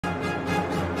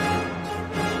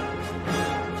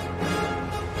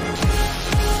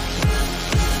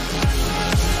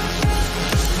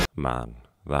Man,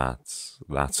 that's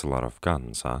a lot of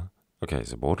guns, huh? Okay,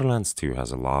 so Borderlands 2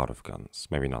 has a lot of guns.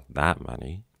 Maybe not that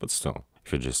many, but still.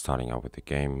 If you're just starting out with the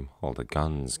game, all the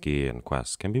guns, gear, and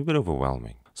quests can be a bit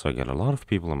overwhelming. So I get a lot of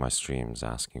people in my streams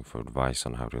asking for advice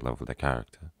on how to level the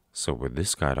character. So with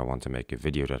this guide, I want to make a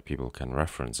video that people can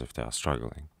reference if they are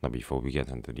struggling. Now before we get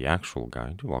into the actual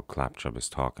guide, while Claptrap is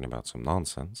talking about some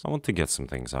nonsense, I want to get some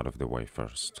things out of the way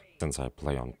first. Since I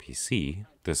play on PC,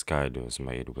 this guide was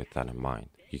made with that in mind.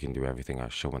 You can do everything I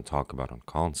show and talk about on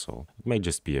console, it may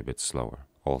just be a bit slower.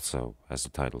 Also, as the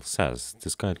title says,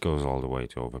 this guide goes all the way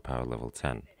to overpower level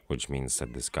 10, which means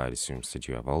that this guide assumes that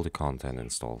you have all the content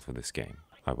installed for this game.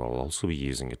 I will also be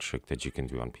using a trick that you can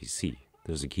do on PC.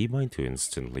 There's a keybind to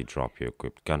instantly drop your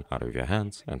equipped gun out of your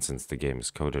hands, and since the game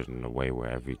is coded in a way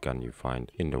where every gun you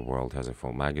find in the world has a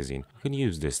full magazine, you can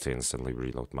use this to instantly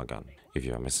reload my gun. If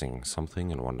you are missing something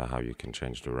and wonder how you can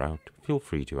change the route, feel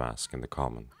free to ask in the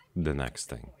comment. The next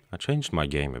thing. I changed my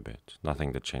game a bit.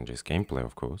 Nothing that changes gameplay,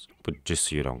 of course, but just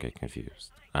so you don't get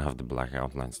confused. I have the black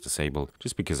outlines disabled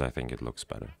just because I think it looks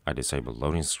better. I disabled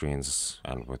loading screens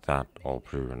and with that all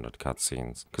pre-rendered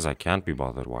cutscenes because I can't be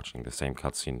bothered watching the same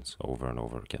cutscenes over and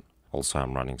over again. Also,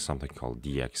 I'm running something called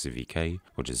DXVK,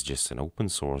 which is just an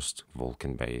open-sourced,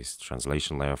 Vulkan-based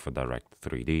translation layer for Direct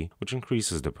 3D, which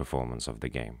increases the performance of the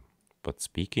game. But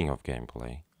speaking of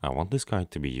gameplay, I want this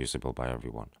guide to be usable by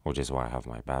everyone, which is why I have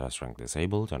my badass rank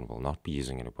disabled and will not be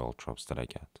using any world drops that I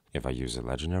get. If I use a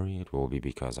legendary, it will be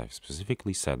because I've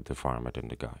specifically said to farm it in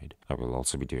the guide. I will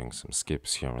also be doing some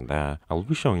skips here and there. I will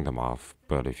be showing them off,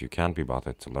 but if you can't be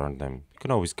bothered to learn them, you can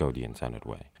always go the intended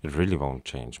way. It really won't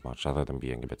change much other than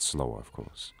being a bit slower, of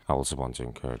course. I also want to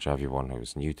encourage everyone who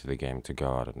is new to the game to go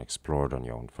out and explore it on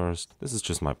your own first. This is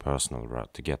just my personal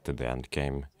route to get to the end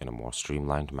game in a more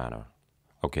streamlined manner.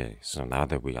 Okay, so now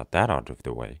that we got that out of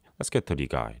the way, let's get to the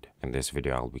guide. In this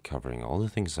video I'll be covering all the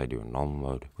things I do in normal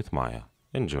mode with Maya.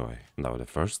 Enjoy. Now the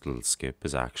first little skip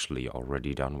is actually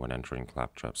already done when entering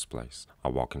Claptrap's place. I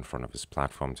walk in front of his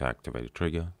platform to activate a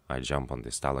trigger, I jump on the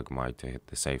stalagmite to hit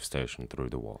the safe station through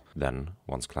the wall. Then,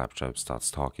 once Claptrap starts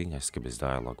talking, I skip his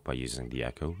dialogue by using the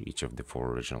echo each of the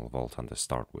 4 original Vault Hunters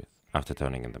start with. After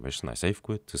turning in the mission, I save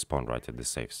quit to spawn right at the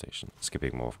safe station,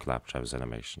 skipping more of Claptrap's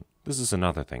animation. This is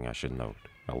another thing I should note.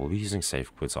 I will be using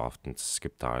save quits often to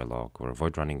skip dialogue or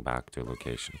avoid running back to a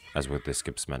location. As with the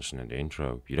skips mentioned in the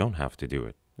intro, you don't have to do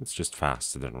it. It's just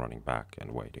faster than running back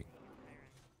and waiting.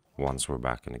 Once we're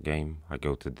back in the game, I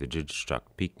go to the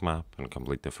Digistruct peak map and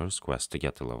complete the first quest to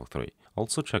get to level 3.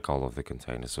 Also check all of the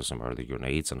containers for some early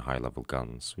grenades and high level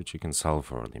guns, which you can sell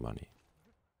for early money.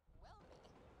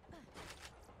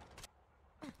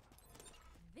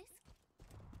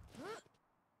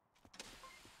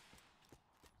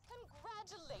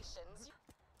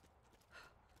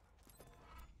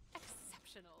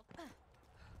 Exceptional.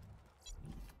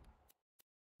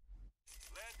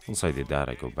 Once I did that,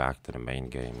 I go back to the main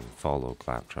game and follow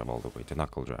Claptrap all the way to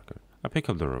Knuckledragger. I pick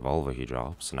up the revolver he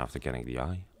drops, and after getting the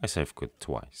eye, I save quit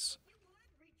twice.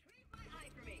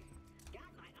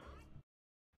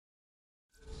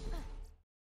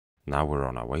 Now we're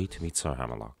on our way to meet Sir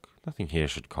Hammerlock. Nothing here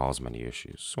should cause many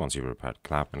issues. Once you've repaired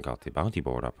Clap and got the bounty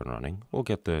board up and running, we'll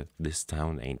get the "This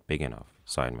Town Ain't Big Enough"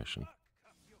 side mission.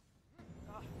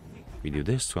 We do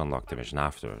this to unlock the mission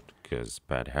after it, because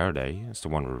Bad Hair Day is the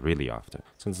one we're really after,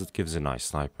 since it gives a nice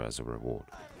sniper as a reward.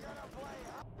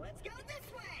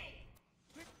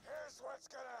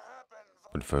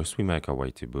 But first we make our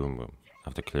way to Boom Boom.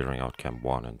 After clearing out Camp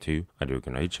 1 and 2, I do a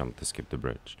grenade jump to skip the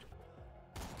bridge.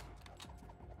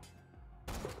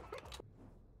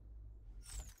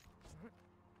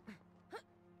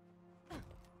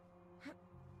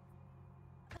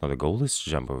 Now the goal is to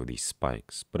jump over these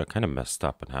spikes, but I kinda messed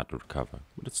up and had to recover,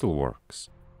 but it still works.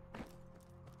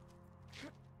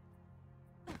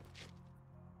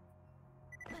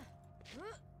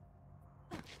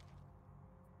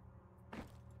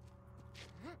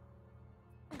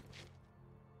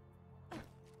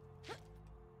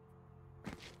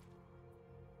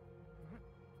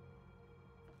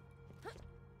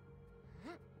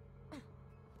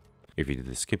 If you did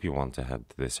the skip, you want to head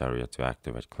to this area to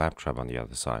activate Claptrap on the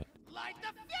other side. Light the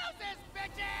fuses,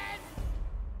 bitches!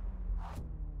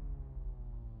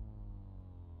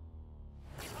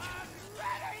 I'm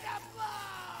ready to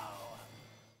blow!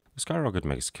 The skyrocket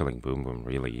makes killing Boom Boom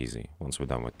really easy. Once we're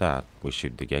done with that, we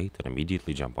shoot the gate and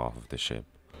immediately jump off of the ship.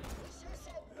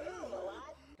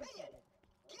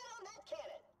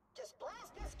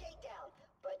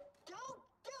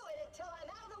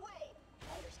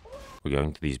 We're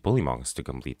going to these bully monks to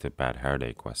complete the Bad Hair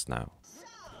Day quest now.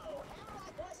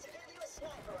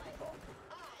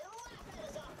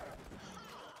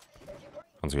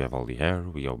 Once we have all the hair,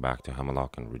 we go back to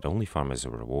Hammerlock and read-only farm as a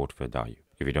reward for Dayu.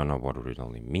 If you don't know what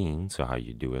read-only means or how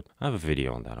you do it, I have a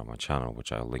video on that on my channel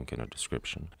which I'll link in the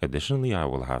description. Additionally, I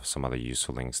will have some other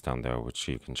useful links down there which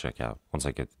you can check out. Once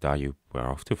I get the Dayu, we're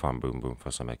off to farm Boom Boom for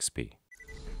some XP.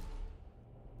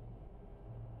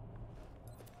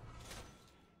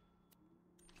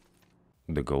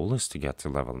 The goal is to get to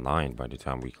level 9 by the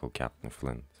time we kill Captain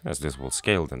Flint, as this will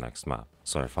scale the next map.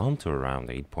 So I farmed to around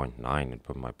 8.9 and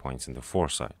put my points into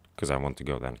Foresight, because I want to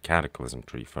go down Cataclysm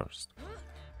tree first.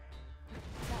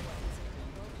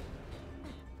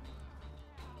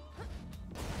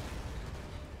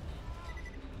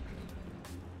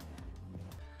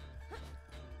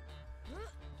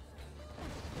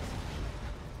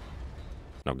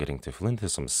 Now getting to Flint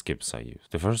is some skips I use.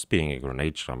 The first being a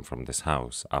grenade jump from this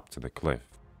house up to the cliff.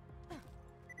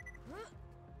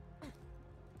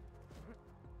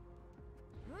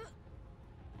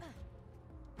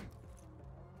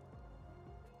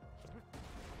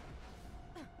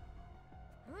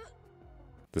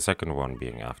 The second one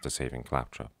being after saving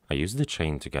Claptrap. I use the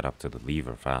chain to get up to the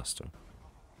lever faster.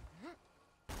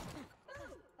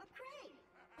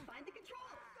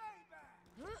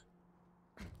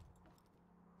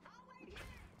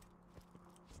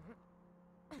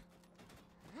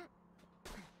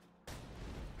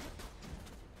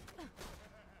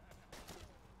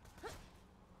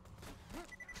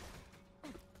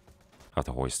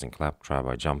 After hoisting Claptrap,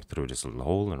 I jump through this little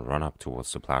hole and run up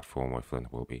towards the platform where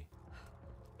Flint will be.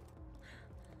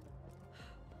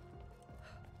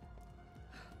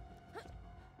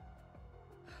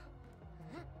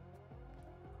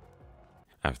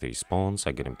 After he spawns,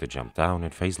 I get him to jump down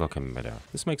and phase lock him midair.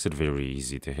 This makes it very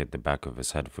easy to hit the back of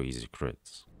his head for easy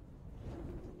crits.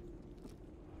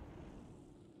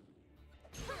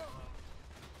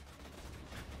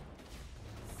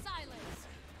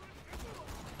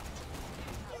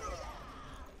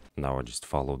 Now I just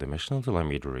follow the mission until I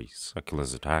meet Reese. I kill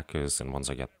his attackers, and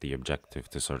once I get the objective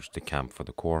to search the camp for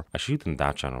the core, I shoot in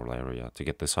that general area to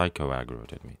get the psycho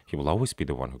aggroed at me. He will always be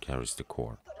the one who carries the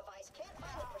core.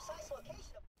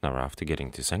 Now after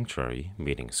getting to Sanctuary,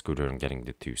 meeting Scooter and getting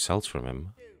the 2 cells from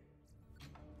him,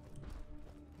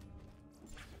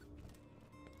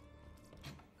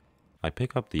 I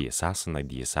pick up the Assassinate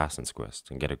the Assassins quest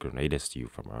and get a grenade STU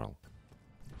from Earl.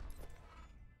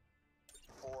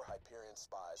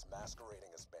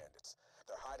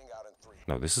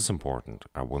 Now this is important.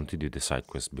 I want to do the side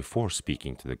quest before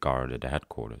speaking to the guard at the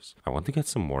headquarters. I want to get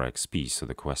some more XP so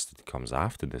the quest that comes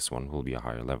after this one will be a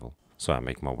higher level. So I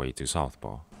make my way to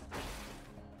Southpaw.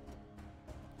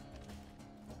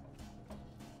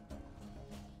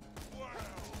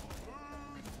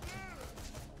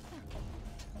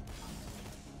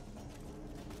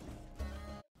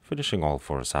 Finishing all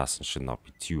 4 assassins should not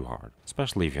be too hard,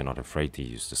 especially if you're not afraid to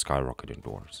use the skyrocket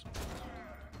indoors.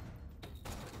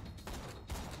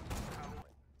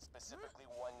 Specifically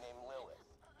one named Lilith.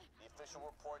 The official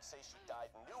reports say she died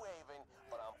in New Haven,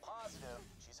 but I'm positive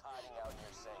she's hiding out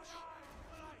near Sanctuary.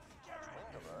 Catch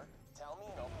wind of her, tell me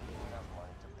and I'll give you enough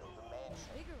money to build a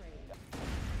mansion.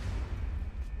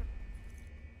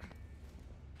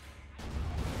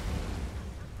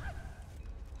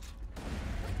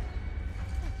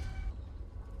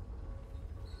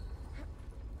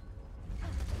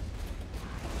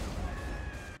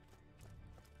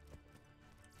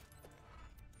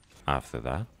 After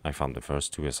that, I found the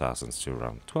first 2 assassins to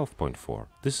around 12.4.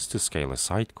 This is to scale a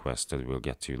side quest that we'll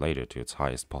get to later to its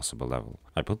highest possible level.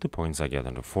 I put the points I get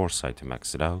into Foresight to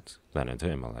max it out, then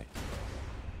into Immolate.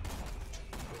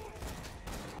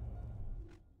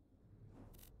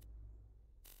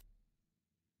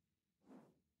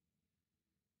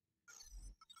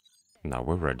 Now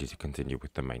we're ready to continue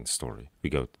with the main story. We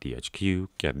go to the HQ,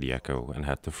 get the Echo, and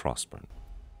head to Frostburn.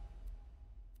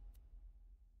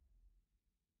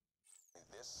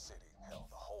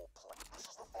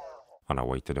 On our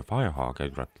way to the Firehawk, I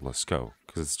grabbed the Lasco,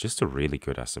 because it's just a really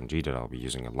good SMG that I'll be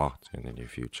using a lot in the near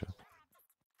future.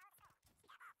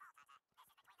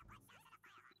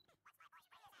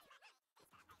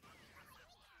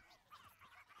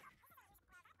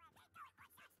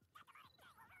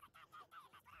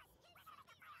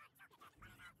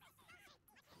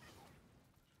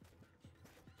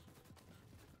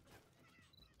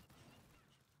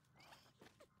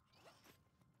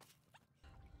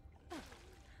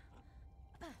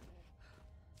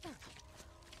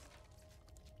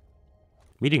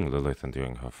 Meeting Lilith and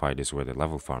doing her fight is where the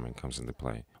level farming comes into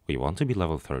play. We want to be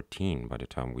level 13 by the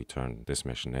time we turn this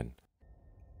mission in.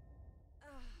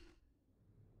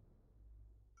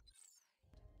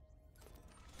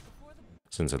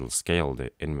 since it'll scale the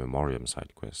In Memoriam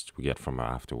side quest we get from her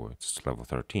afterwards to level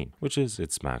 13, which is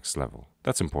its max level.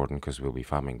 That's important because we'll be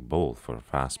farming both for a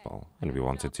fastball, and we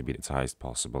want it to be its highest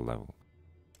possible level.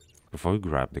 Before we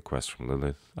grab the quest from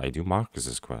Lilith, I do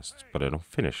Marcus's quest, but I don't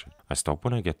finish it. I stop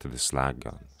when I get to the slag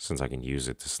gun, since I can use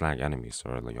it to slag enemies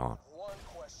early on. One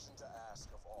question to ask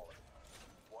of all of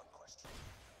you. One question.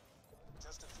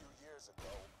 Just a few years ago,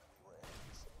 we were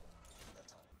enemies. That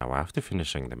time. Now after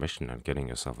finishing the mission and getting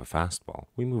yourself a fastball,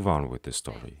 we move on with the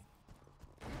story.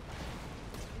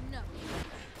 No.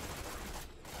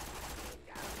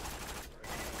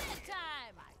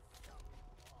 Bedtime.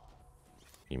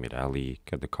 We meet Ellie,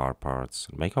 get the car parts,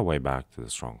 and make our way back to the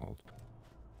stronghold.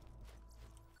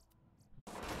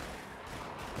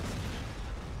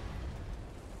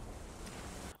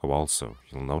 Oh, also,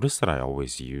 you'll notice that I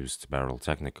always used Barrel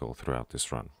Technical throughout this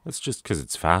run. That's just because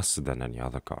it's faster than any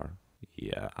other car.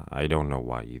 Yeah, I don't know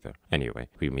why either. Anyway,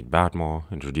 we meet Badmore,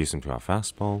 introduce him to our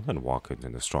fastball, and walk it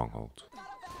in the stronghold.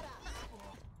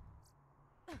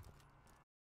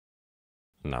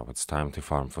 Now it's time to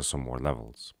farm for some more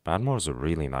levels. Badmore is a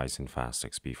really nice and fast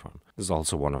XP farm. This is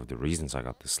also one of the reasons I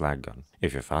got the slag gun.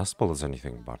 If your fastball is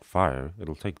anything but fire,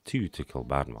 it'll take 2 to kill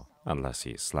Badmore, unless he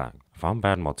is slag. I farm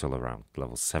Badmore till around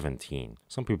level 17.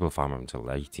 Some people farm him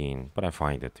till 18, but I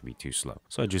find it to be too slow,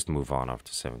 so I just move on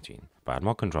after 17.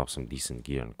 Badmore can drop some decent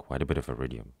gear and quite a bit of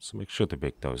iridium, so make sure to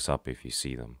pick those up if you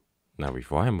see them. Now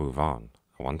before I move on,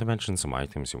 I want to mention some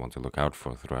items you want to look out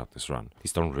for throughout this run.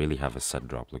 These don't really have a set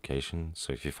drop location,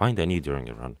 so if you find any during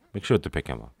a run, make sure to pick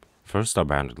them up. First are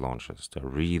bandit launchers. They're a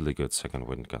really good second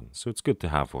wind gun, so it's good to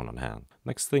have one on hand.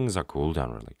 Next things are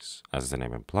cooldown relics. As the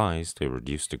name implies, they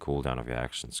reduce the cooldown of your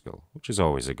action skill, which is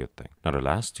always a good thing. Now the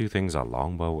last two things are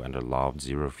longbow and a lobbed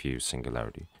zero fuse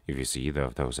singularity. If you see either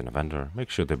of those in a vendor,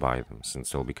 make sure to buy them, since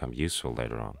they'll become useful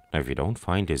later on. Now if you don't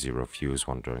find a zero fuse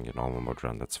one during your normal mode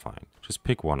run, that's fine. Just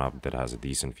pick one up that has a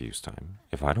decent fuse time.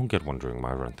 If I don't get one during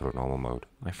my run through normal mode,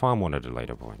 I farm one at a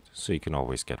later point, so you can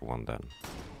always get one then.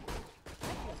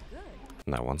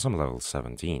 Now once I'm level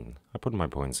 17, I put my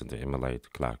points into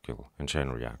Immolate, Clackkill, and Chain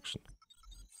Reaction.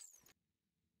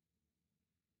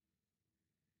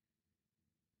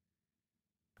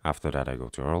 After that I go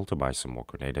to Earl to buy some more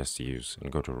grenade STUs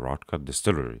and go to Rodcut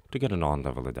Distillery to get a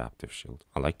non-level adaptive shield.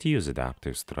 I like to use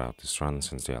adaptives throughout this run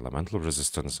since the elemental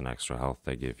resistance and extra health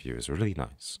they give you is really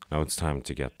nice. Now it's time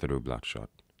to get through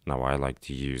Bloodshot. Now I like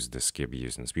to use the skip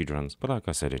used in speedruns, but like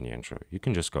I said in the intro, you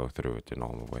can just go through it the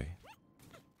normal way.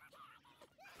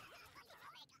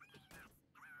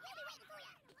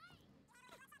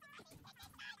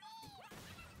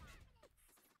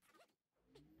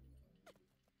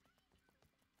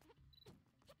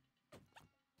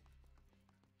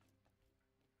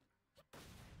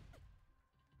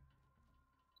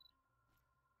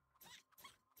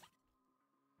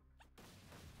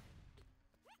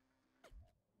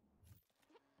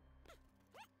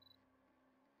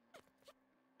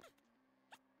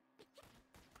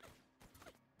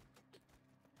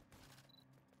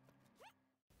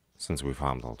 Since we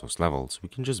farmed all those levels, we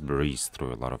can just breeze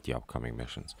through a lot of the upcoming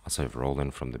missions. I'll save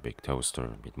Roland from the big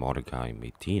toaster, meet Mordecai,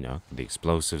 meet Tina, with the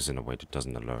explosives in a way that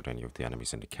doesn't alert any of the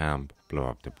enemies in the camp, blow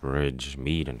up the bridge,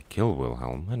 meet and kill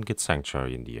Wilhelm, and get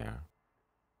Sanctuary in the air.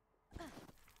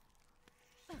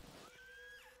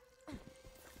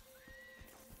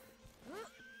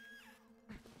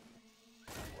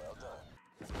 Well done.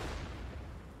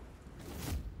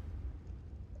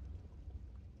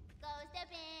 Goes the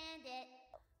bandit.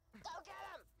 Go get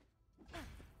him!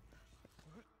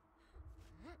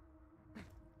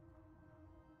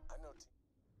 I know it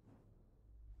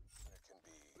can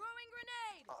be Throwing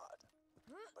grenade. odd,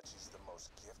 but she's the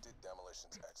most gifted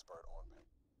demolitions expert on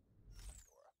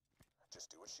Pandora. Just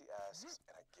do what she asks,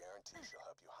 and I guarantee she'll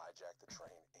help you hijack the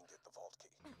train and get the vault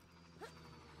key.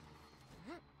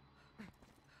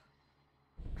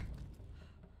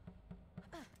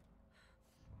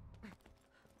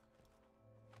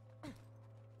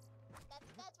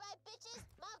 That's right, bitches.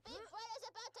 My big brother's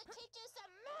about to teach you some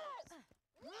manners.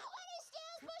 No any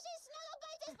skills, bushy, snuggle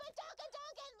bases, but donk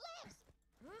and lips.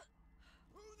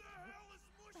 Who the hell is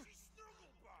Mushy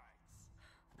Snugglebites?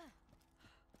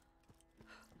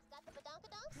 Got the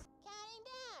badonkadonks? Counting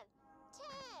down.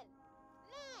 10,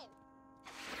 9.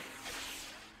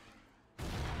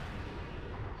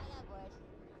 I got bored.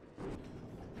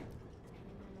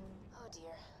 Oh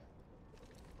dear.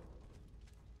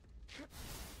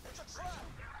 It's a trap!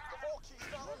 The vault key's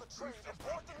not on the train.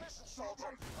 Abort the mission,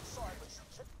 soldier! I'm sorry, but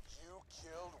you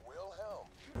killed Wilhelm.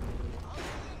 I'm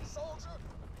leading, soldier!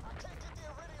 I can't get the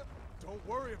iridium. Don't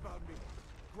worry about me.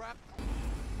 Grab.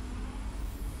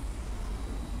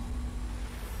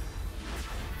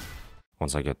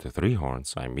 Once I get to 3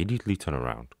 horns, I immediately turn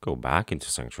around, go back into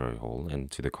Sanctuary Hall and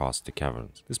to the Caustic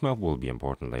Caverns. This map will be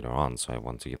important later on, so I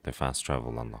want to get the fast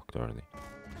travel unlocked early.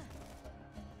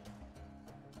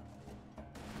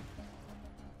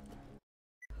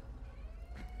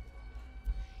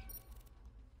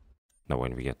 Now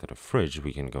when we get to the fridge,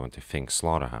 we can go into Fink's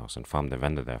slaughterhouse and farm the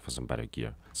vendor there for some better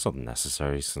gear. It's not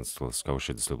necessary since the Let's Go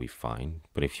should still be fine,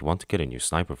 but if you want to get a new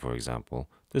sniper for example,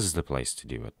 this is the place to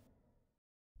do it.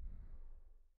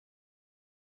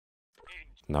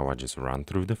 Now I just run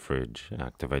through the fridge,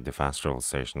 activate the fast travel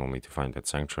station only to find that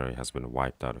Sanctuary has been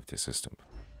wiped out of the system.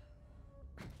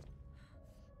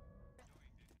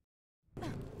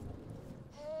 Error.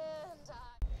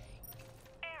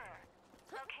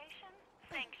 Location,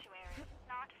 sanctuary,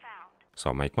 not found. So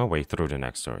I'll make my way through the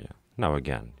next area. Now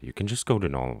again, you can just go the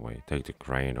normal way, take the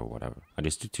crane or whatever. I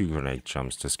just do 2 grenade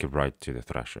jumps to skip right to the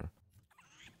thresher.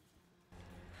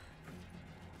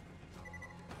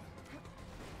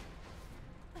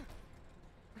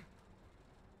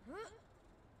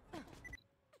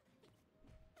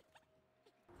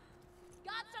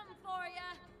 Got something for ya.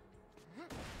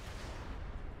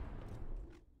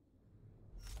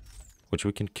 Which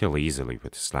we can kill easily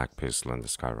with the slag pistol and the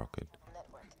skyrocket.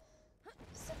 Network.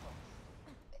 Simple.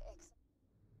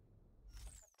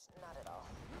 Except not at all.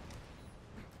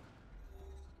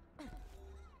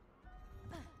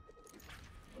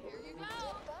 Here you go.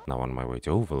 Now on my way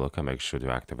to Overlook, I make sure to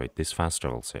activate this fast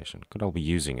travel station, cause I'll be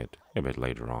using it a bit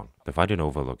later on. The fight in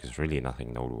Overlook is really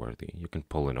nothing noteworthy. You can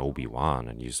pull in Obi-Wan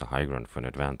and use the high ground for an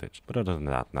advantage, but other than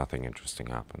that, nothing interesting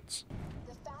happens.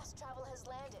 The fast travel has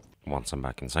landed. Once I'm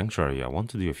back in Sanctuary, I want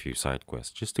to do a few side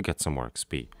quests just to get some more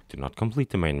XP. Do not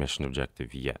complete the main mission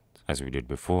objective yet. As we did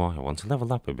before, I want to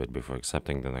level up a bit before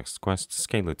accepting the next quest,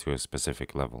 scale it to a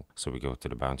specific level. So we go to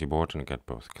the bounty board and get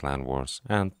both Clan Wars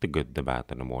and the Good, the Bad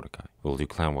and the Mordecai. We'll do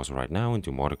Clan Wars right now and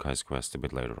do Mordecai's quest a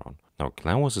bit later on. Now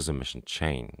Clan Wars is a mission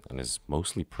chain and is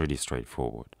mostly pretty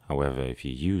straightforward. However, if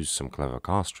you use some clever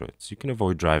car strats, you can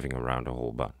avoid driving around a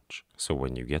whole bunch. So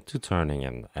when you get to turning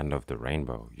and end of the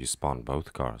rainbow, you spawn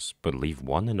both cars, but leave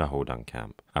one in the Hodan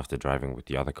camp. After driving with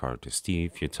the other car to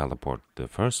Steve, you teleport the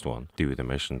first one, do the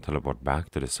mission, teleport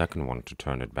back to the second one to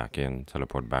turn it back in,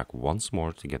 teleport back once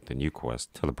more to get the new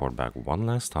quest, teleport back one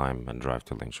last time and drive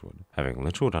to Lynchwood. Having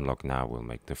Lynchwood unlocked now will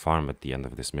make the farm at the end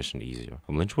of this mission easier.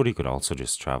 From Lynchwood you could also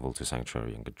just travel to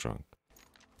Sanctuary and get drunk.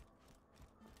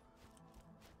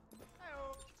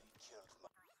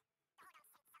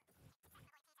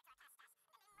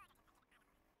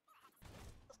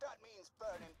 If that means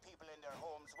burning people in their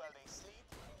homes while they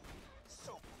sleep,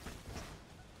 so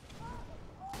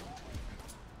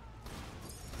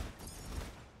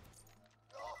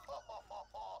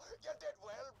you did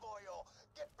well, boyo.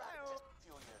 Get back to a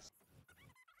few years.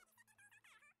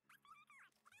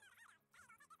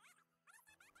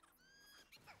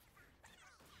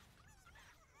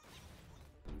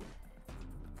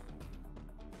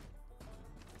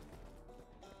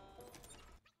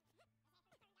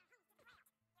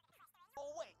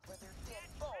 Oh wait, with their dead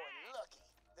bow and Lucky.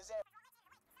 There's a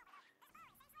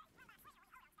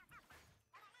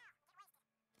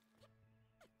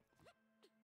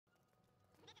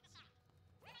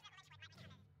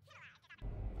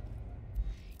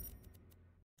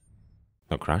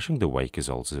Now crashing the wake is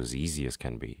also as easy as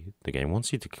can be. The game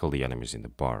wants you to kill the enemies in the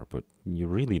bar, but you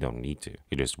really don't need to.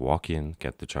 You just walk in,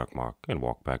 get the check mark, and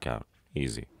walk back out.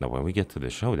 Easy. Now when we get to the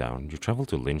showdown, you travel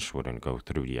to Lynchwood and go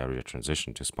through the area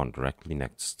transition to spawn directly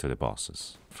next to the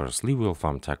bosses. Firstly, we'll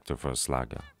farm Tector for a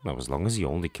Slagger. Now as long as you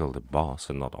only kill the boss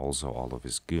and not also all of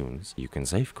his goons, you can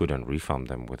save good and refarm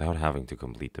them without having to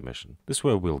complete the mission. This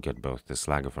way we'll get both the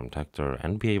Slagger from Tector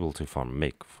and be able to farm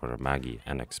Mick for a Maggie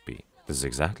and XP. This is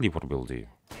exactly what we'll do.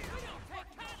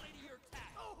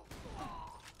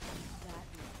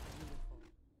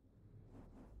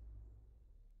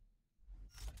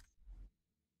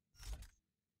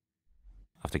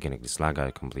 After getting the Slagger,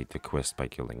 I complete the quest by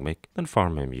killing Mick, then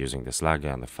farm him using the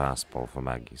Slagger and the fastball for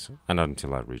Maggies, and not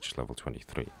until I reach level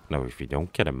 23. Now if you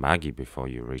don't get a Maggie before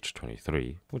you reach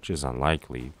 23, which is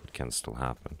unlikely, but can still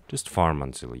happen, just farm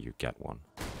until you get one.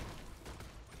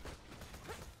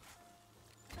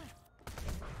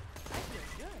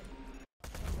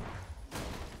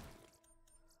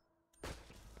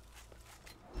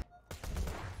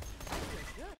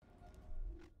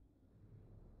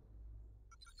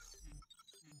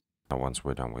 Now once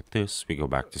we're done with this, we go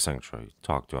back to Sanctuary,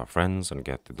 talk to our friends and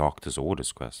get the Doctor's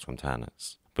Orders quest from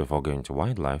Tannis. Before going to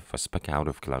Wildlife, I spec out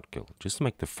of Cloudkill, just to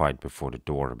make the fight before the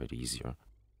door a bit easier.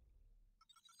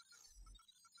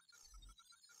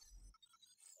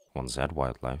 Once at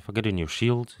Wildlife, I get a new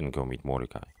shield and go meet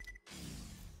Mordecai.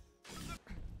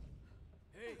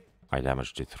 I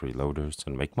damage the 3 loaders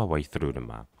and make my way through the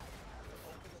map.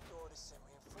 Open the door to send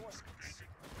reinforcements.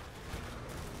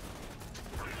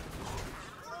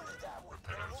 Loaded that one.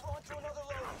 Move on to another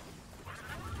loader.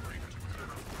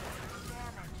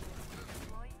 Damage.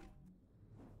 Employee.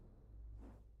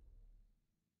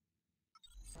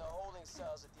 The holding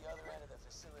cells at the other end of the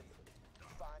facility.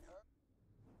 Find her.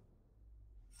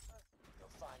 You'll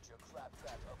find your crab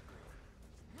trap upgrade.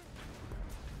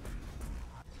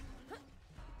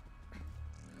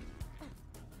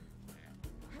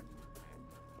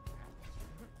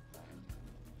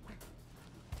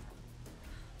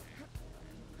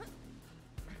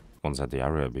 Once at the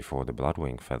area before the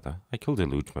Bloodwing Feather, I kill the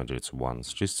loot midgets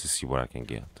once just to see what I can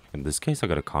get. In this case I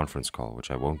got a conference call which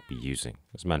I won't be using,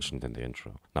 as mentioned in the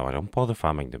intro. Now I don't bother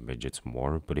farming the midgets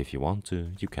more, but if you want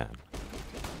to, you can.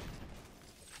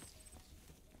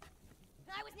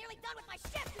 I was nearly done with my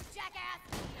shift, you jackass!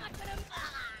 Not gonna...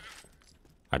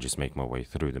 I just make my way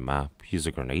through the map, use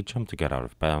a grenade jump to get out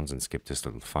of bounds and skip this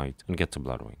little fight, and get to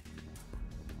Bloodwing.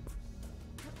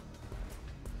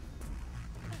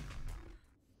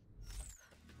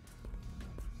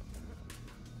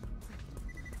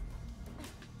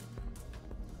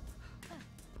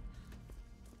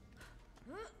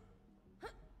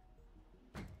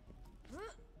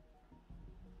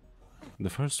 The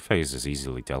first phase is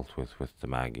easily dealt with the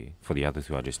Maggie. For the other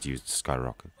two I just used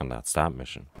Skyrocket, and that's that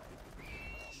mission.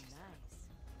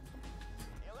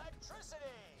 Electricity!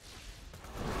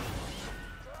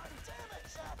 God damn it,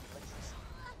 Jack! Electricity.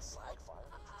 Slag fire,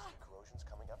 electricity corrosion's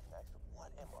coming up next. What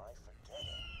am I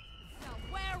forgetting? Now,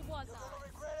 where was You're I? gonna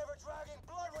regret ever dragging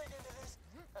Bloodwing into this!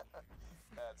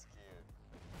 That's cute.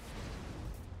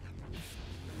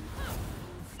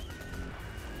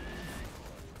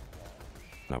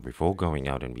 Now before going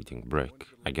out and meeting Brick,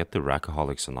 I get the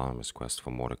Rackaholics Anonymous quest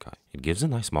for Mordecai. It gives a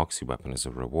nice Moxie weapon as a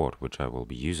reward, which I will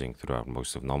be using throughout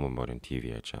most of normal mode in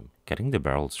TVHM. Getting the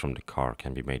barrels from the car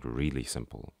can be made really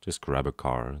simple. Just grab a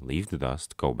car, leave the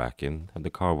dust, go back in, and the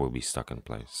car will be stuck in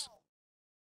place.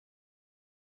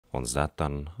 Once that's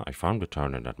done, I farmed a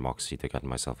turn in that Moxie to get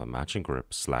myself a matching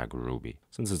grip Slag Ruby.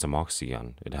 Since it's a Moxie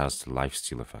gun, it has the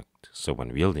lifesteal effect, so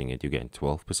when wielding it you gain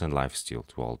 12% lifesteal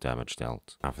to all damage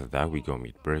dealt. After that we go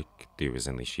meet Brick, do his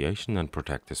initiation and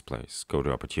protect his place, go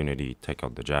to Opportunity, take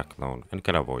out the Jack clone, and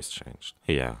get our voice changed.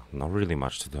 Yeah, not really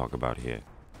much to talk about here.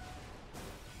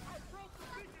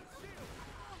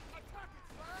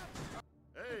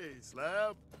 Hey,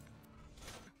 Slab.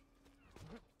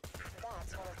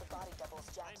 That's one of the body doubles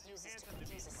Jack uses to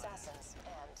confuse assassins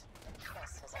and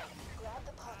impress his enemy. Grab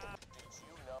the pocket. Did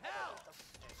you know?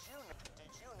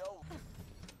 Did you know?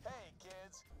 Hey,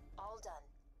 kids. All done.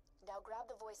 Now grab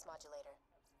the voice modulator.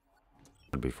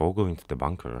 But before going to the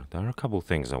bunker, there are a couple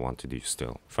things I want to do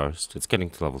still. First, it's getting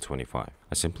to level 25.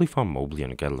 I simply farm Mobley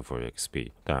and Gettle for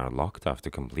XP. They are unlocked after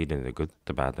completing the Good,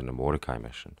 the Bad and the Mordecai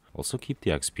mission. Also keep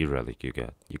the XP relic you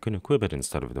get. You can equip it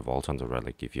instead of the Vault Hunter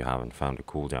relic if you haven't found a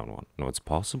cooldown one. Now it's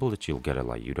possible that you'll get a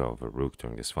Lyuda of a Rook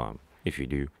during this farm. If you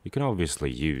do, you can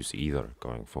obviously use either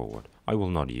going forward. I will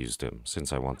not use them,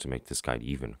 since I want to make this guide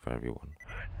even for everyone.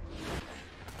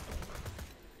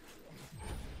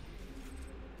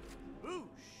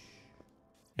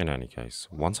 In any case,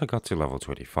 once I got to level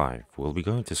 25, we'll be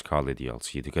going to Scarlet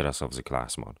DLC to get ourselves a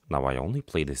class mod. Now I only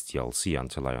play this DLC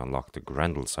until I unlock the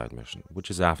Grendel side mission,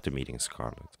 which is after meeting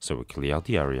Scarlet. So we clear out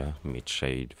the area, meet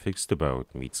Shade, fix the boat,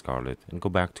 meet Scarlet, and go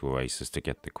back to Oasis to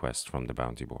get the quest from the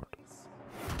bounty board.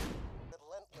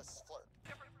 Relentless flirt.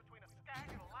 Difference between a stag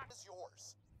and a lack. Is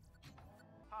yours.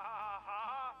 Ha ha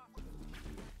ha.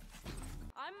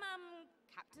 I'm,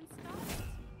 Captain Scott.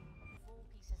 Full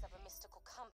pieces of a mystical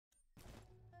compass.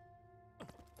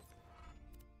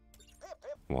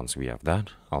 Once we have that,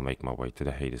 I'll make my way to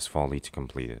the Hades Folly to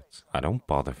complete it. I don't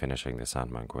bother finishing the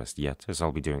Sandman quest yet, as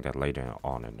I'll be doing that later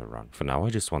on in the run. For now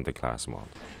I just want the class mod.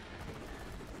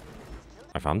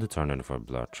 I found the turn-in for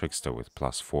Blur Trickster with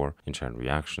 +4 in chain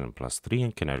reaction and +3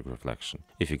 in kinetic reflection.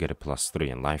 If you get a +3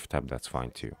 in life tab, that's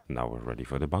fine too. Now we're ready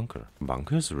for the bunker.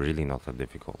 Bunker is really not that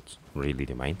difficult. Really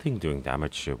the main thing doing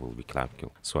damage here will be clap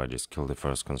kill. So I just kill the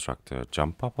first constructor,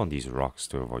 jump up on these rocks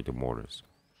to avoid the mortars.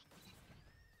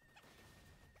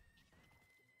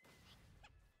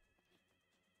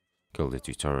 Kill the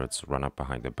 2 turrets, run up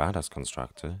behind the badass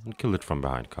constructor, and kill it from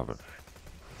behind cover.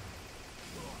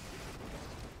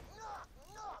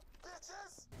 Knock,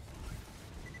 bitches!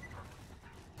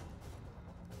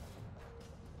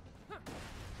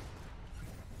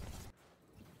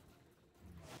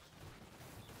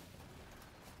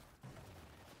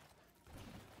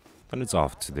 then it's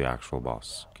off to the actual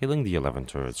boss. Killing the 11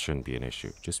 turrets shouldn't be an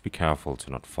issue, just be careful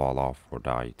to not fall off or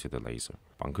die to the laser.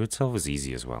 Bunker itself is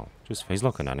easy as well, just phase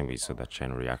lock an enemy so that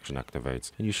chain reaction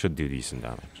activates and you should do decent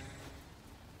damage.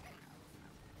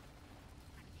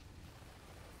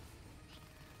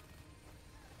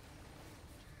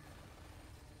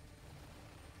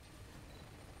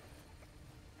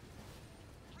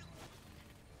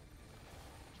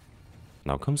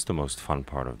 Now comes the most fun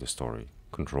part of the story.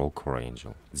 Control Core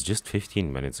Angel. It's just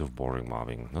 15 minutes of boring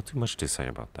mobbing, not too much to say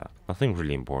about that. Nothing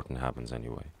really important happens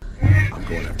anyway. I'm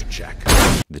going after Jack.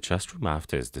 The chest room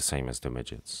after is the same as the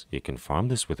midgets. You can farm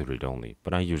this with read only,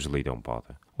 but I usually don't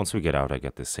bother. Once we get out I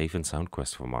get the safe and sound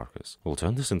quest for Marcus. We'll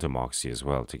turn this into Moxie as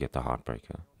well to get the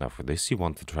Heartbreaker. Now for this you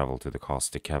want to travel to the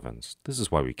caustic caverns. This is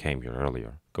why we came here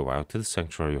earlier. Go out to the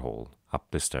sanctuary hall, up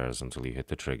the stairs until you hit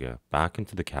the trigger, back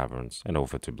into the caverns and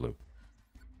over to Blue.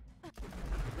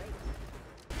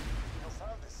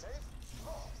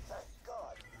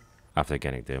 After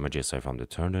getting the images, I found the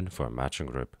turn-in for a matching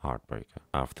grip Heartbreaker.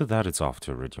 After that it's off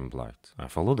to Iridium Blight. I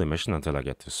follow the mission until I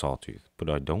get to Sawtooth, but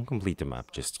I don't complete the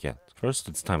map just yet. First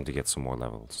it's time to get some more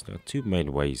levels. There are two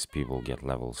main ways people get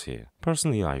levels here.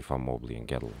 Personally I farm Mobley and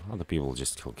Gettle, other people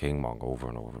just kill King Mong over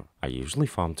and over. I usually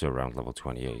farm to around level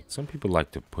 28, some people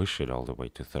like to push it all the way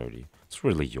to 30. It's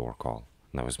really your call.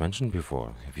 Now as mentioned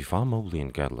before, if you farm Mobley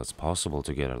and Gettle it's possible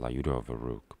to get a Lyuda of a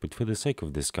Rook, but for the sake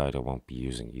of this guide I won't be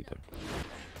using either.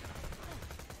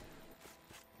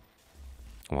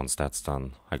 Once that's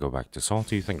done, I go back to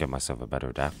Sawtooth and get myself a better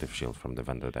adaptive shield from the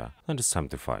vendor there, and it's time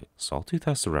to fight. Sawtooth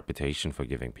has a reputation for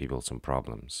giving people some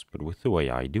problems, but with the way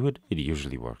I do it, it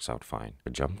usually works out fine. I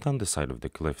jump down the side of the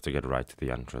cliff to get right to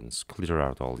the entrance, clear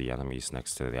out all the enemies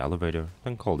next to the elevator,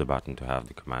 then call the button to have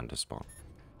the commander spawn.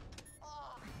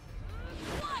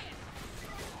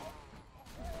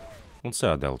 Once they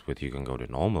are dealt with, you can go the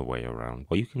normal way around,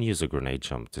 or you can use a grenade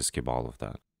jump to skip all of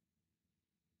that.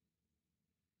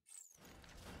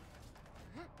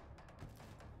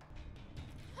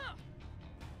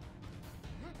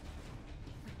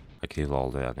 I kill all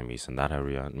the enemies in that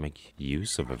area and make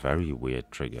use of a very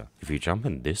weird trigger. If you jump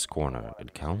in this corner,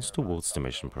 it counts towards the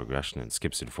mission progression and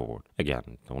skips it forward.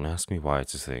 Again, don't ask me why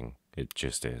it's a thing, it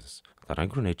just is. Then I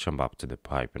grenade jump up to the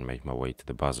pipe and make my way to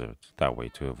the buzzard, that way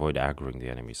to avoid aggroing the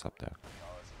enemies up there.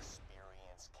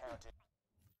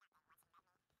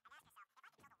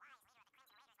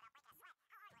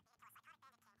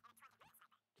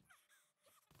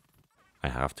 I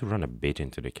have to run a bit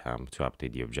into the camp to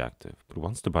update the objective, but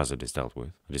once the buzzard is dealt with,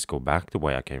 I just go back the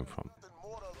way I came from.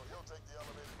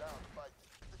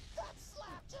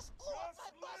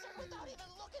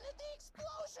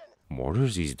 Mortar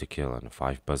is easy to kill and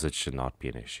 5 buzzards should not be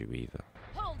an issue either.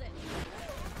 Hold it!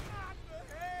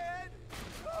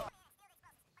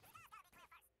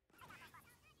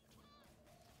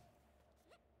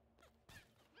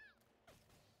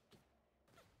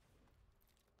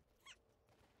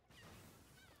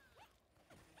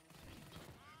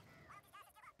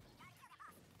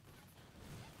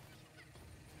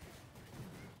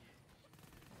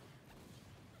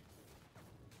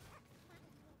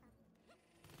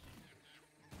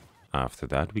 After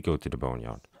that, we go to the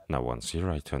Boneyard. Now once here,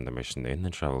 I turn the mission in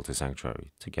and travel to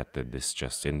Sanctuary to get the This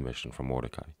Just In mission from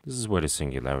Mordecai. This is where the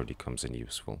Singularity comes in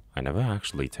useful. I never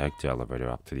actually take the elevator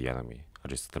up to the enemy. I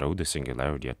just throw the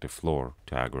Singularity at the floor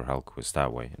to aggro Helquist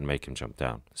that way and make him jump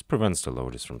down. This prevents the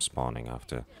Lotus from spawning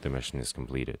after the mission is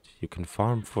completed. You can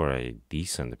farm for a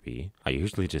decent B. I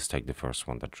usually just take the first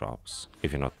one that drops.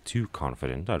 If you're not too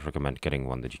confident, I'd recommend getting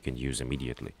one that you can use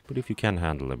immediately. But if you can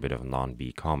handle a bit of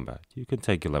non-B combat, you can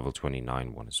take a level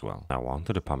 29 one as well. Now on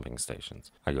to the pumping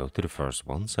stations. I go to the first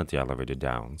one, send the elevator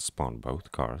down, spawn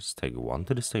both cars, take one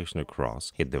to the station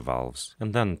across, hit the valves,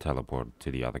 and then teleport to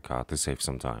the other car to save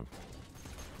some time.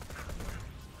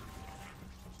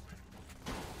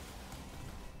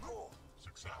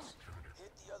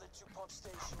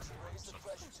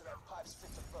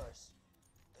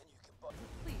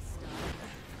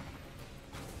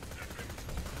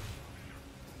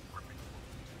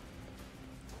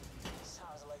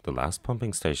 The last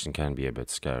pumping station can be a bit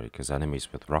scary because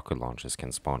enemies with rocket launchers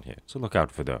can spawn here, so look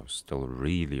out for those. They'll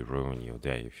really ruin your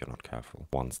day if you're not careful.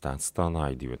 Once that's done,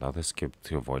 I do another skip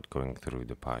to avoid going through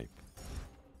the pipe.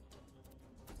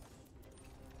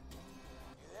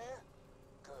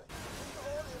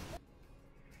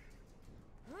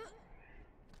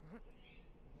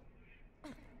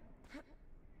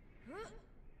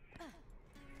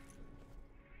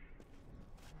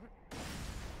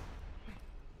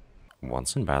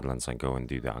 Once in Badlands, I go and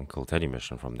do the Uncle Teddy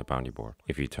mission from the bounty board.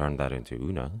 If you turn that into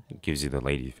Una, it gives you the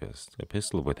Lady Fist, a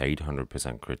pistol with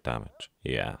 800% crit damage.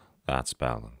 Yeah, that's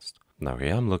balanced. Now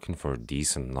here I'm looking for a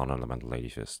decent non-elemental Lady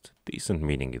Fist. Decent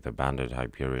meaning either banded,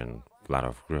 Hyperion, flat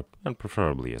off grip, and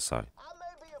preferably a sight. I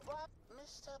may be a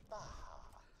Mr. Baha.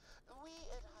 We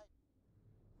at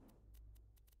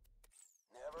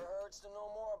Never hurts to know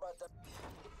more about the...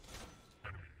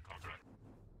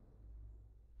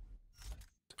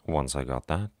 Once I got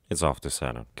that, it's off to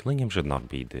Saturn. Killing him should not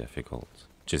be difficult.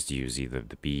 Just use either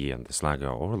the bee and the slagger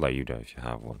or Lyuda if you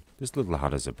have one. This little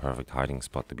hut is a perfect hiding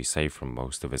spot to be safe from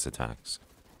most of his attacks.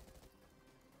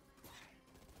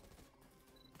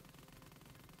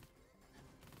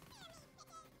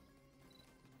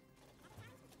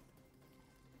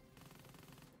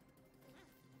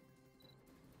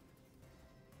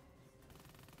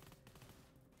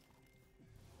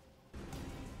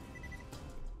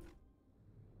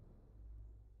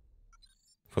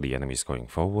 For the enemies going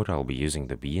forward, I'll be using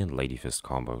the bee and Lady Fist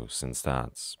combo since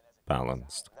that's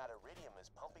balanced. That iridium is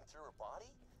pumping through her body?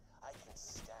 I can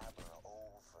stab her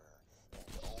over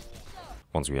and over.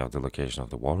 Once we have the location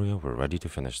of the warrior, we're ready to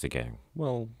finish the game.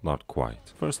 Well, not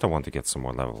quite. First I want to get some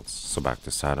more levels, so back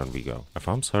to Saturn we go. I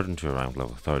found Saturn to around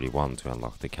level 31 to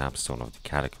unlock the capstone of the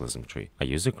Cataclysm tree. I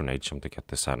used a grenade jump to get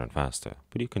to Saturn faster,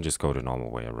 but you can just go the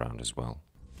normal way around as well.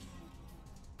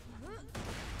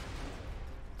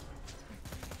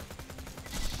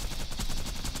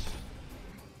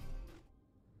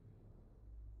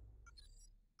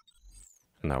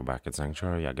 Now back at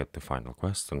Sanctuary, I get the final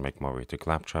quest and make my way to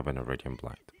Claptrap and Iridium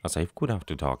Blight. I save quit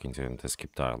after talking to him to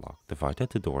skip dialogue. The fight at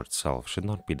the door itself should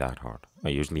not be that hard. I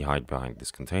usually hide behind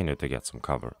this container to get some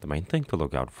cover. The main thing to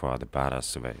look out for are the badass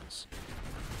surveyors.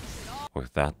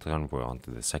 With that done, we're on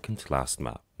to the second to last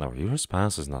map. Now Hero's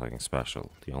Pass is nothing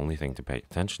special. The only thing to pay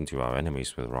attention to are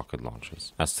enemies with rocket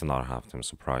launchers, as to not have them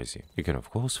surprise you. You can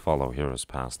of course follow Hero's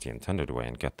Pass the intended way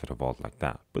and get to the vault like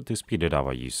that, but to speed it up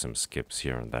I use some skips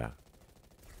here and there.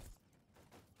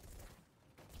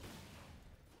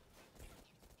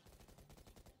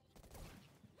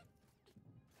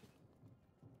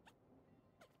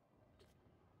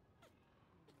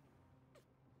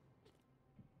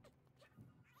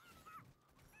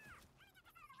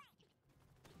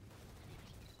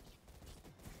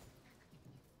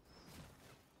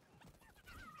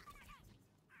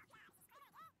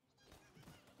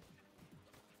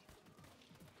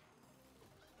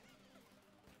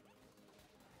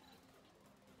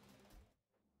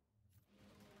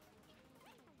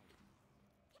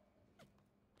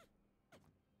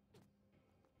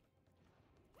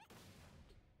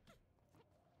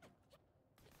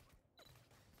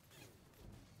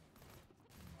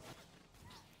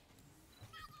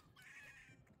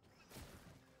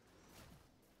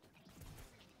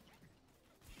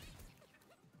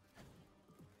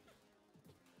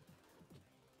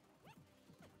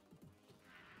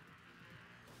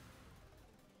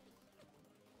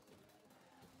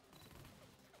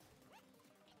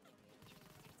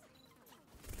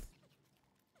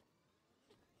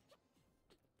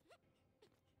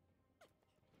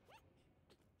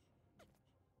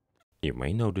 You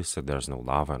may notice that there's no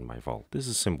lava in my vault. This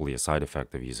is simply a side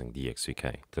effect of using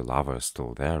DXVK. The lava is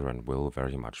still there and will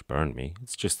very much burn me,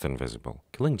 it's just invisible.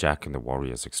 Killing Jack and the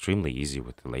warrior is extremely easy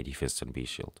with the Lady Fist and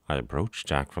B-Shield. I approach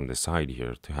Jack from the side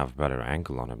here to have a better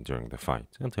angle on him during the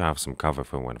fight, and to have some cover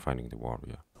for when finding the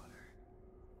warrior.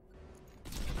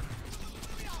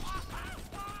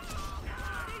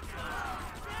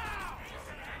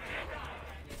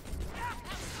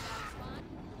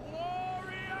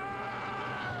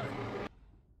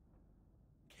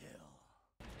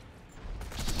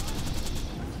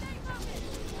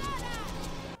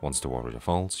 Once the warrior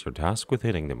falls, you're tasked with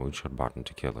hitting the moonshot button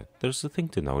to kill it. There's a thing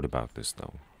to note about this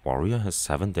though. Warrior has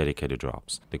 7 dedicated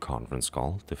drops: the Conference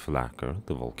Call, the Flacker,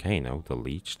 the Volcano, the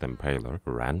Leech, the Impaler,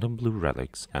 random blue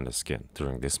relics, and a skin.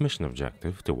 During this mission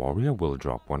objective, the warrior will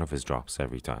drop one of his drops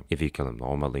every time. If you kill him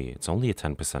normally, it's only a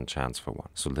 10% chance for one.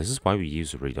 So this is why we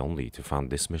use read only to find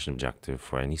this mission objective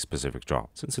for any specific drop,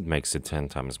 since it makes it 10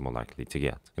 times more likely to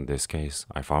get. In this case,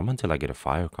 I farm until I get a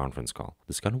Fire Conference Call.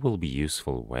 This gun will be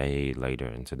useful way later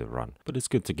into the run, but it's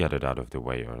good to get it out of the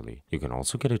way early. You can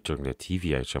also get it during the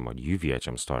TVHM or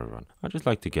UVHM story run. I just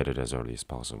like to get it as early as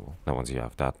possible. Now once you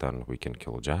have that done, we can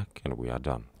kill Jack and we are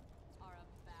done.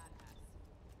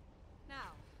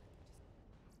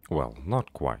 Well,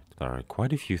 not quite. There are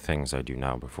quite a few things I do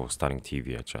now before starting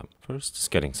TVHM. First is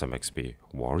getting some XP.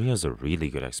 Warrior is a really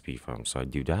good XP farm, so I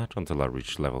do that until I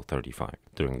reach level 35.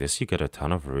 During this you get a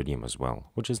ton of Iridium as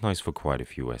well, which is nice for quite a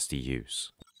few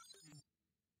SDUs.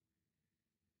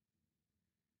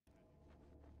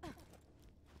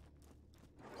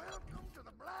 Welcome to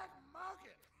the black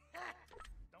market.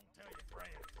 Don't tell your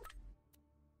friends.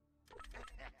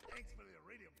 Thanks for the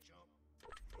iridium, chump.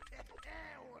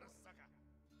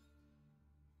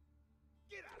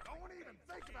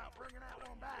 think about bringing that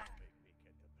one back.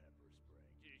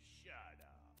 Just shut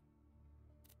up.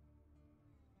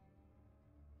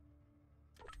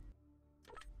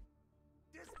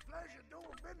 Displeasure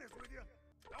doing business with you.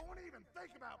 Don't even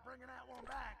think about bringing that one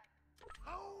back.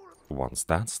 Hold. Once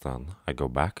that's done, I go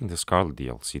back in the Scarlet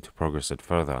DLC to progress it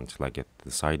further until I get to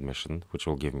the side mission, which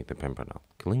will give me the Pimpernel.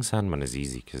 Killing Sandman is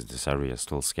easy because this area is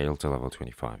still scaled to level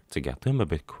 25. To get to him a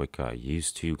bit quicker, I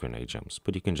use 2 grenade jumps,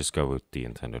 but you can just go it the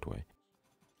intended way.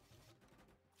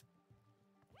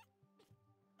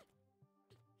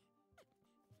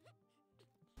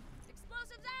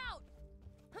 Explosives out!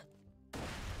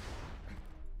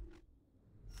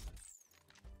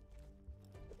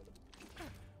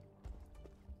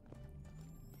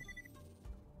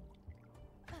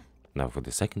 Now for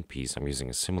the second piece, I'm using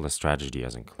a similar strategy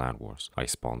as in Clan Wars. I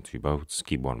spawn 2 boats,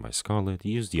 keep one by Scarlet,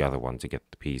 use the other one to get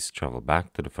the piece, travel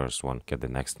back to the first one, get the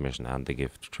next mission and the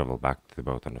gift, travel back to the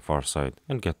boat on the far side,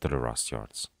 and get to the rust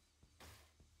yards.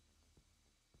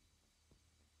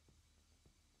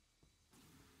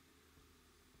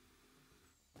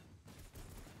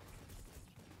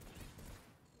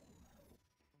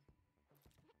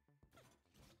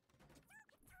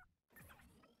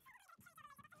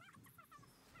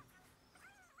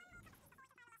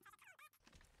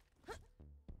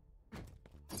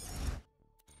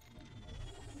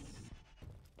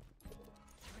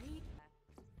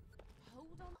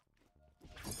 Hold on.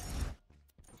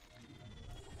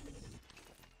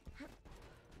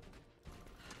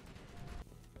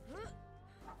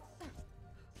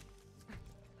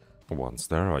 Once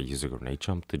there, I use a grenade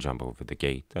jump to jump over the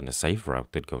gate and a safe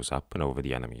route that goes up and over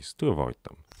the enemies to avoid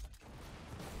them.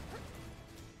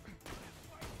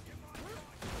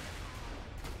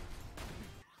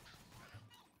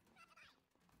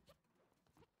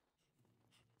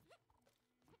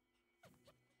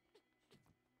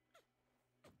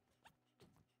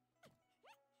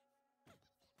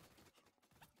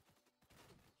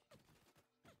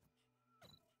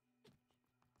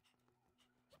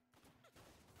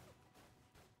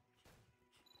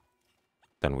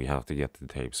 Then we have to get the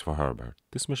tapes for Herbert.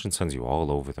 This mission sends you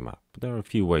all over the map, but there are a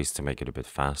few ways to make it a bit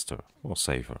faster, or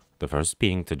safer. The first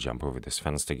being to jump over this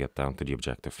fence to get down to the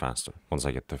objective faster. Once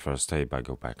I get the first tape, I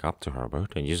go back up to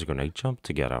Herbert and use a grenade jump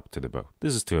to get up to the boat.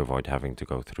 This is to avoid having to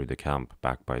go through the camp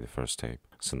back by the first tape.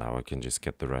 So now I can just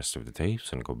get the rest of the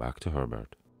tapes and go back to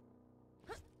Herbert.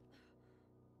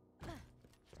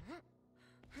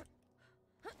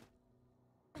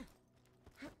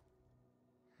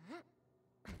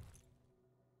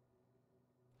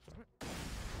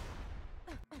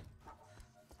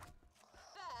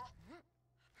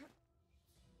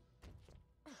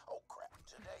 Oh crap,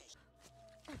 today's...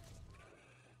 Okay,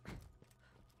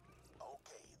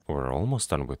 We're almost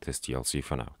done with this DLC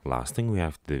for now. Last thing we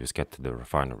have to do is get to the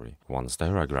refinery. Once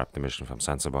there, I grab the mission from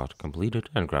Sensabot, complete it,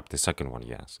 and grab the second one,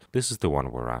 yes. This is the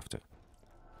one we're after.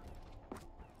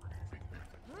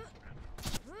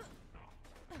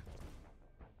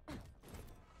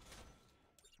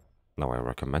 Now I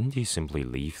recommend you simply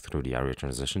leave through the area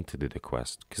transition to do the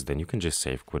quest, cause then you can just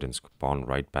save quit and spawn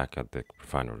right back at the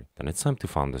refinery. Then it's time to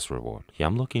find this reward. Here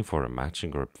I'm looking for a matching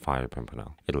grip fire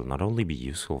Pimpernel. It'll not only be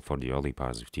useful for the early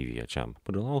parts of TVHM,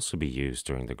 but it'll also be used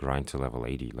during the grind to level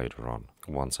 80 later on.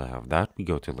 Once I have that, we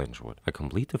go to Lynchwood. I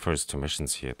complete the first 2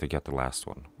 missions here to get the last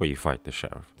one, where you fight the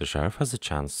sheriff. The sheriff has a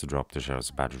chance to drop the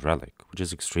sheriff's badge relic, which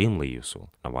is extremely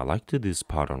useful. Now I like to do this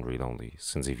part on read only,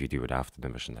 since if you do it after the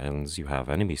mission ends, you have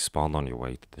enemies spawn on your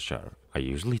way to the sheriff. I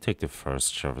usually take the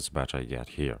first sheriff's badge I get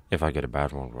here. If I get a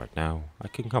bad one right now, I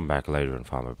can come back later and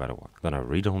farm a better one. Then I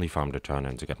read only farm the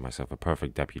turn-in to get myself a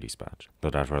perfect deputy's badge. Though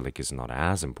that relic is not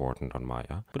as important on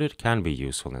Maya, but it can be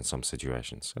useful in some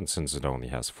situations, and since it only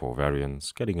has 4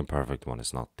 variants, getting a perfect one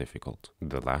is not difficult.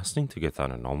 The last thing to get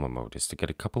done in normal mode is to get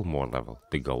a couple more level.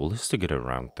 The goal is to get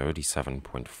around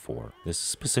 37.4. This is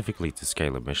specifically to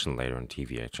scale a mission later in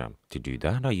TVHM. To do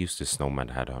that, I use the Snowman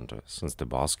Headhunter, since the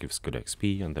boss gives good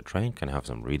XP and the train can have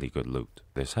some really good loot.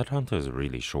 This Headhunter is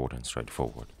really short and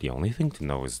straightforward. The only thing to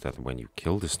know is that when you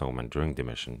kill the snowman during the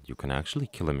mission, you can actually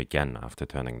kill him again after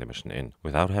turning the mission in,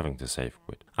 without having to save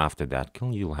quit. After that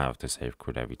kill, you'll have to save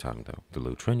quit every time though. The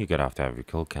loot train you get after every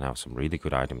kill can have some really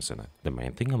good items in it. The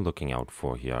main thing I'm looking out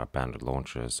for here are bandit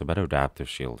launchers, a better adaptive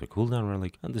shield, a cooldown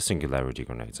relic, and the singularity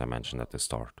grenades I mentioned at the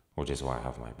start. Which is why I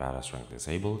have my badass rank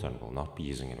disabled and will not be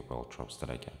using any world drops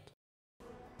that I get.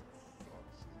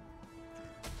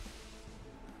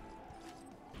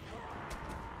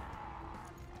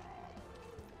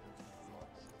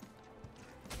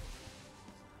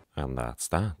 And that's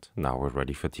that. Now we're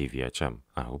ready for TVHM.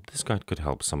 I hope this guide could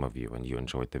help some of you and you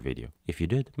enjoyed the video. If you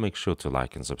did, make sure to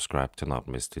like and subscribe to not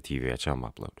miss the TVHM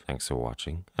upload. Thanks for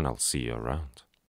watching, and I'll see you around.